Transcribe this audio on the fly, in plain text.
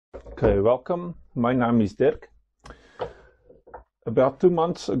Okay, welcome. My name is Dirk. About 2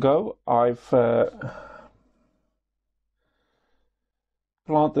 months ago, I've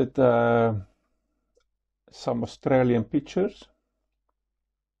planted some Australian peaches.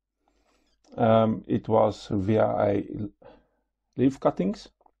 It was via leaf cuttings.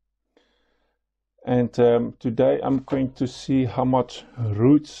 And today I'm going to see how much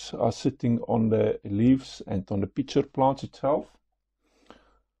roots are sitting on the leaves and on the pitcher plants itself.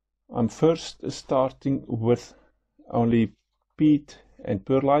 I'm first starting with only peat and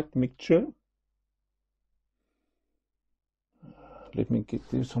perlite mixture. Let me get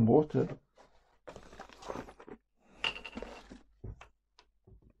there some water.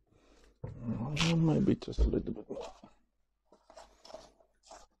 Maybe just a little bit more.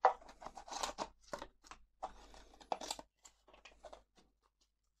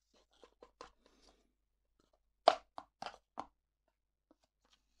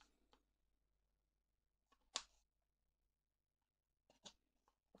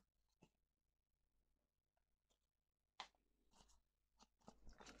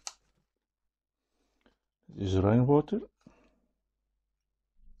 This is rainwater.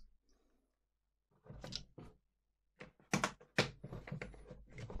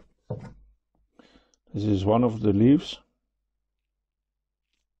 This is one of the leaves.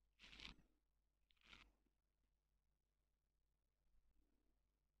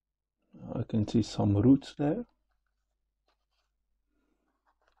 I can see some roots there.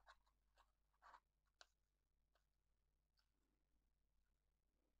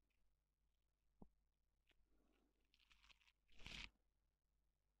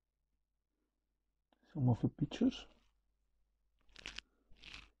 Some of the pictures.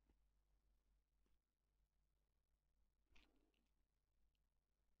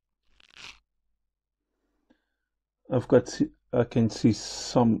 I can see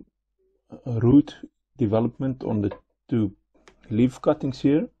some root development on the 2 leaf cuttings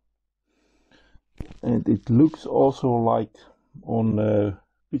here, and it looks also like on the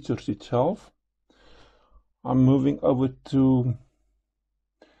pictures itself. I'm moving over to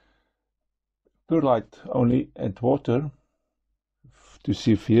perlite only and water to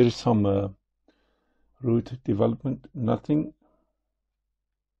see if here is some root development. Nothing.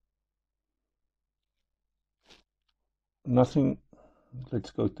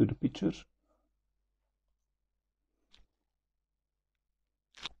 Let's go to the pictures.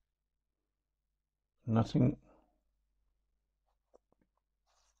 Nothing.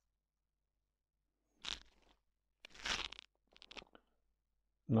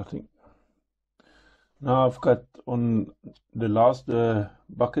 Now I've got on the last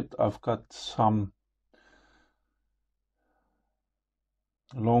bucket, I've got some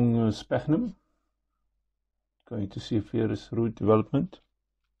long sphangnum. Going to see if here is root development.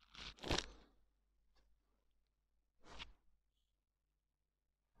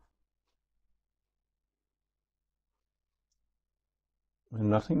 And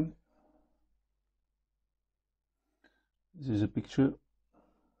nothing. This is a picture.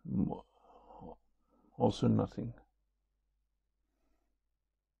 Also nothing.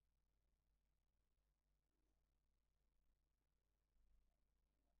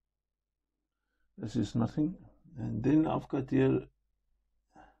 This is nothing. And then I've got here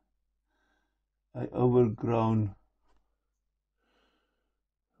an overgrown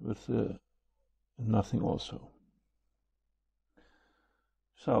with nothing also.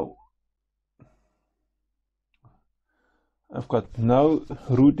 So I've got no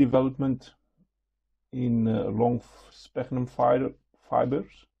root development in long sphagnum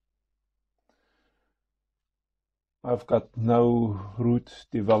fibers. I've got no root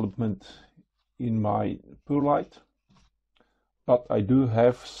development in my perlite, but I do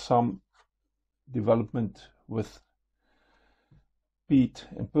have some development with peat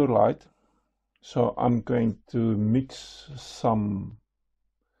and perlite. So I'm going to mix some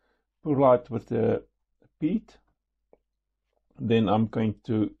perlite with the peat. Then I'm going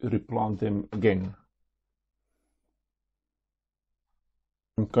to replant them again.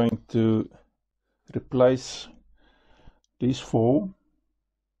 I'm going to replace these 4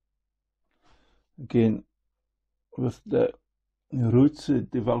 again with the roots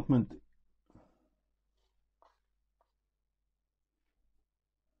development.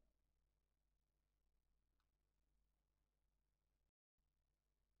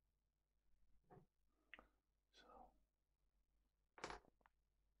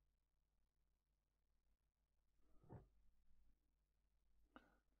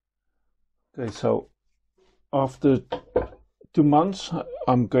 Okay, so after 2 months,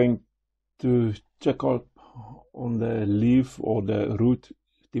 I'm going to check out on the leaf or the root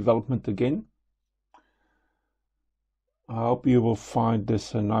development again. I hope you will find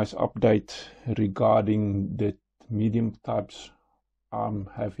this a nice update regarding the medium types I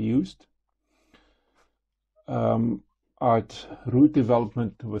have used. I had root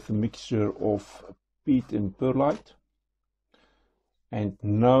development with a mixture of peat and perlite, and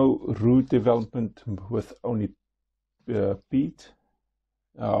no root development with only peat,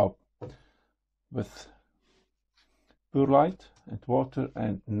 with perlite and water,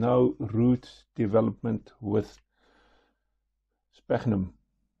 and no root development with sphangnum,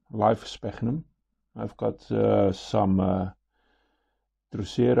 live sphangnum. I've got some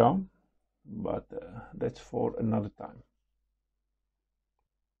Drosera, but that's for another time.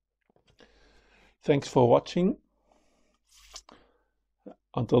 Thanks for watching.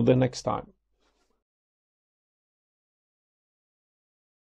 Until the next time.